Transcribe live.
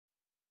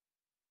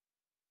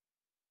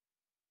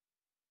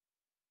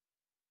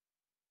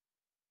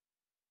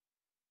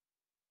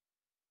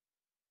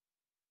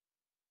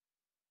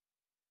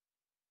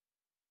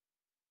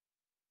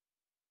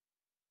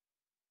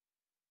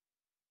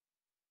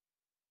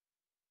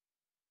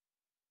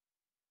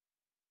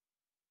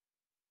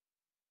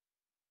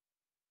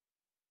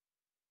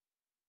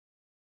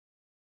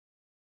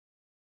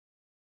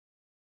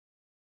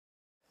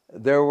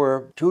there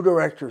were two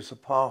directors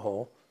of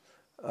PAHO,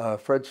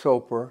 Fred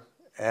Soper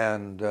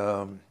and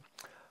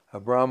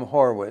Abram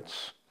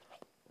Horwitz,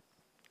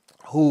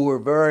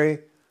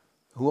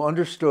 who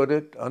understood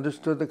it,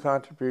 understood the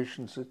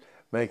contributions that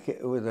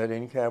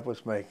INCAP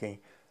was making,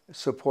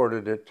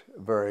 supported it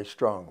very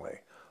strongly.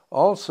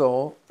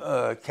 Also,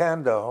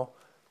 Kando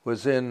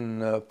was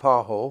in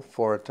PAHO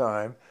for a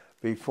time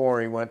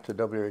before he went to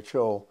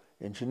WHO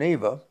in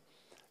Geneva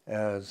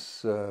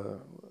as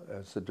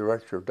the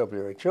director of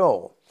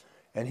WHO.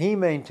 And he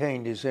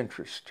maintained his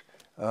interest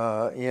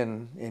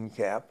in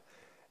INCAP.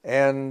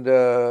 And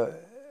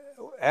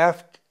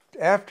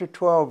after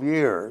 12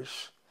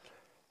 years,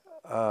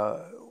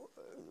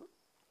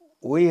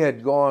 we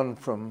had gone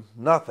from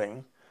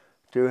nothing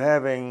to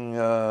having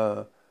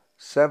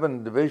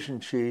 7 division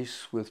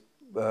chiefs with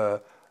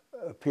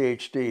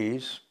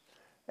PhDs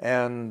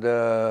and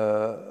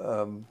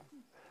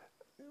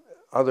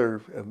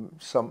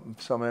some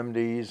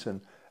MDs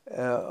and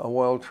a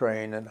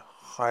well-trained and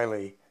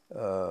highly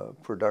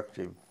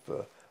productive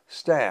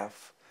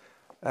staff.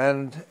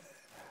 And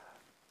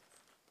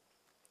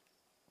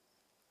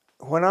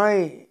when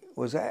I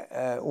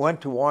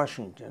went to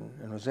Washington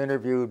and was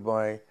interviewed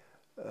by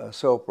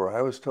Soper,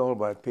 I was told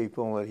by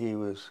people that he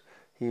was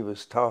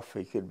tough,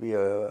 he could be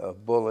a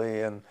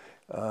bully, and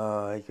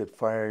he could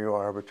fire you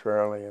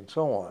arbitrarily and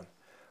so on.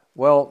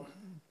 Well,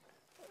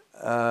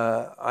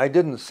 I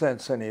didn't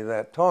sense any of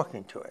that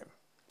talking to him.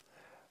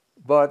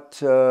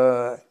 But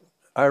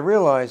I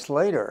realized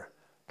later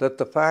that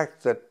the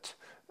fact that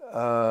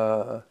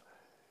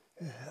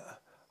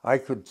I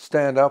could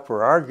stand up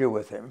or argue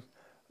with him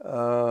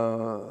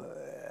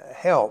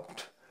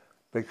helped,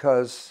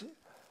 because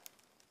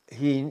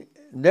he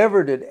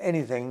never did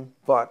anything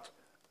but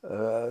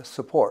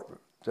support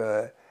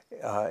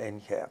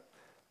INCAP.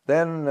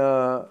 Then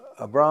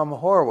Abram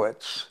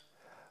Horwitz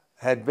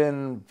had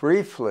been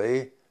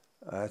briefly,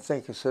 I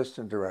think,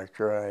 assistant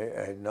director.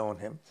 I had known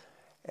him.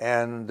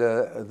 And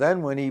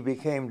then when he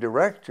became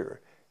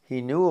director,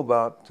 he knew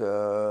about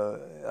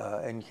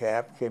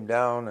INCAP, came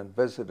down and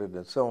visited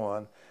and so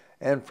on.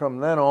 And from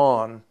then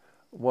on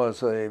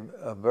was a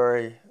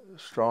very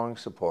strong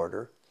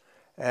supporter.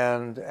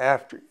 And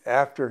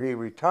after he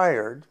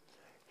retired,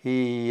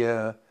 he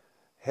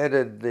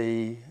headed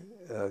the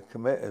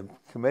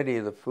committee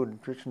of the Food and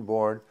Nutrition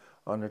Board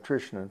on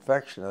Nutrition and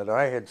Infection that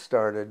I had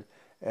started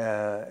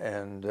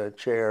and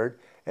chaired.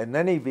 And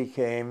then he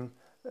became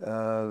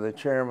the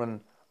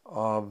chairman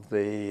of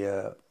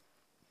the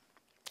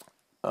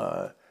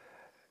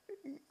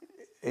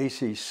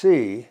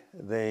ACC,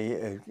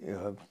 the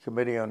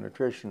Committee on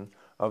Nutrition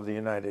of the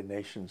United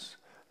Nations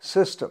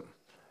System,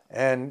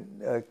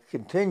 and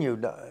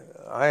continued.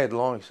 I had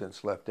long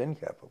since left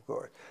INCAP, of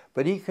course,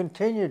 but he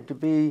continued to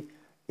be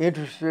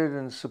interested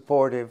and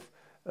supportive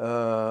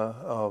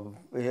of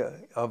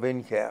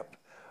INCAP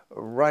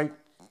right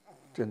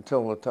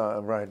until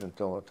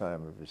the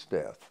time of his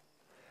death.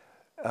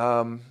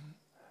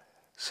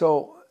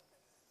 So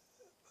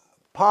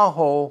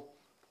PAHO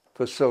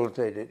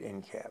facilitated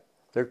INCAP.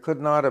 There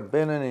could not have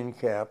been an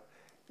INCAP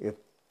if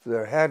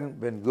there hadn't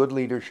been good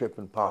leadership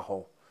in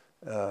PAHO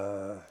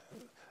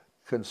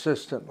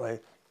consistently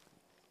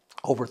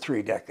over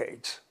 3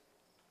 decades.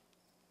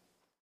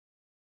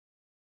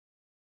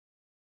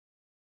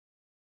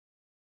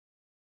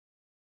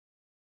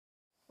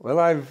 Well,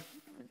 I've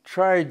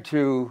tried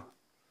to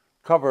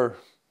cover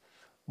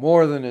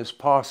more than is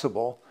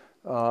possible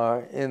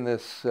in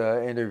this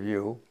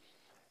interview,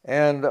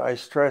 and I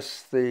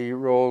stress the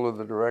role of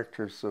the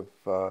directors of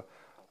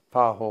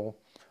PAHO,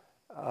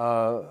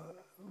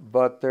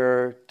 but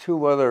there are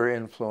 2 other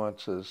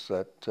influences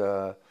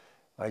that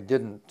I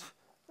didn't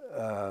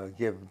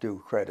give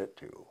due credit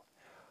to.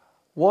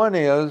 One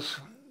is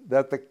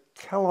that the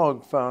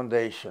Kellogg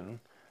Foundation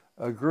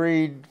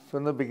agreed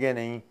from the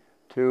beginning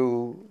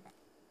to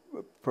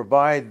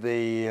provide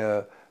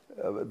the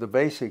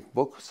basic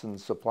books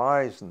and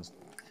supplies and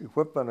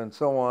equipment and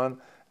so on,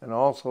 and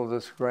also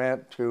this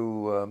grant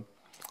to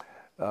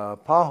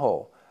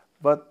PAHO.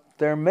 But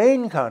their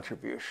main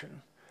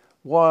contribution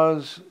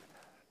was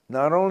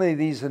not only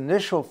these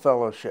initial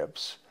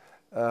fellowships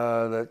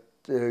that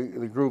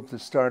the group that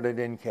started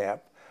INCAP,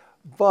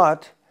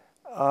 but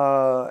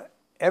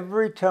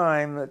every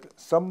time that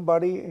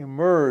somebody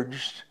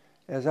emerged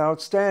as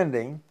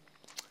outstanding,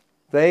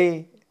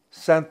 they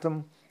sent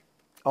them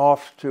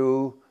off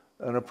to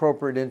an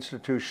appropriate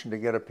institution to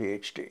get a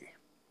PhD.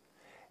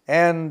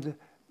 And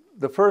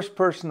the first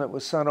person that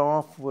was sent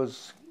off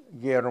was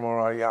Guillermo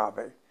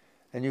Ayave.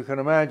 And you can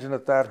imagine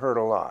that that hurt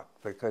a lot,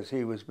 because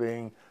he was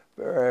being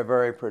very,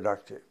 very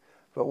productive.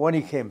 But when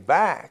he came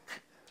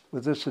back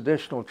with this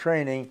additional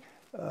training,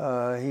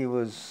 he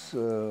was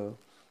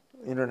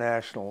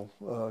international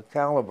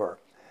caliber.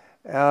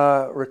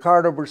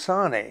 Riccardo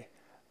Bersani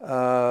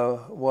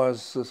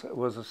was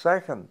a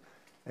second,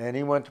 and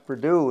he went to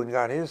Purdue and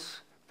got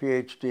his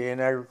PhD in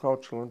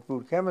agricultural and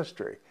food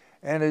chemistry,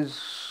 and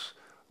is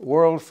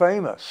world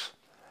famous.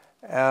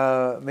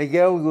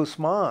 Miguel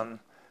Guzman,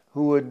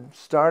 who had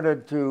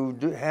started to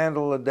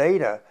handle the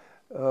data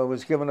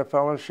was given a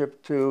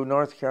fellowship to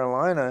North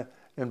Carolina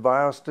in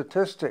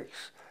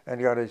biostatistics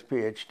and got his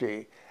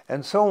PhD,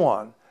 and so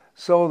on.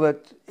 So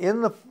that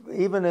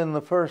even in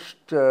the first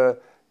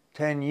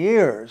 10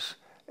 years,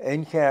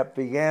 NCAP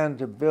began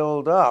to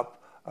build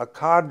up a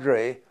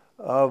cadre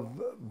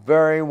of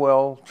very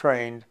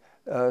well-trained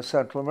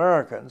Central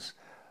Americans,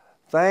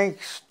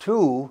 thanks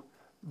to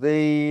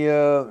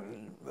the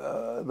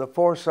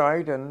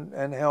foresight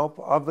and help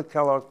of the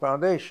Kellogg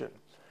Foundation.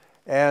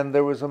 And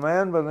there was a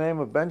man by the name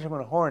of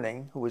Benjamin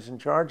Horning who was in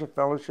charge of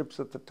fellowships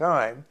at the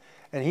time,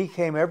 and he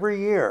came every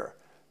year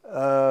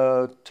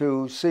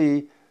to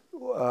see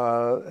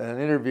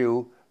and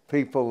interview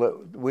people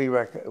that we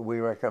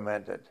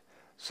recommended.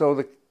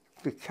 So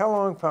the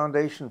Kellogg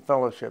Foundation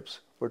fellowships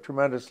were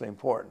tremendously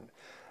important.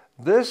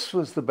 This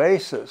was the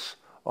basis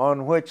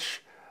on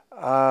which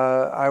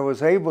I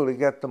was able to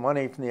get the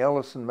money from the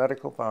Ellison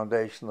Medical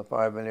Foundation, the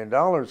 $5 million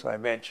I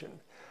mentioned,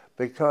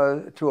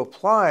 because to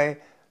apply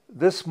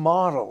this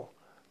model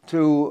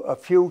to a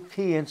few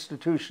key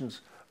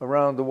institutions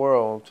around the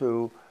world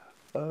to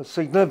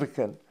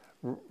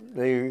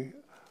significantly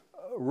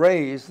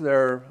raise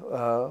their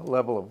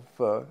level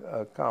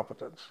of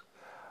competence.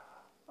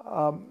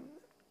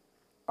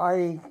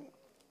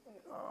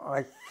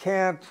 I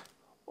can't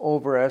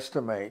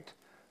overestimate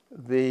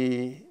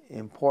the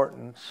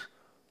importance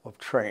of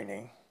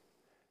training.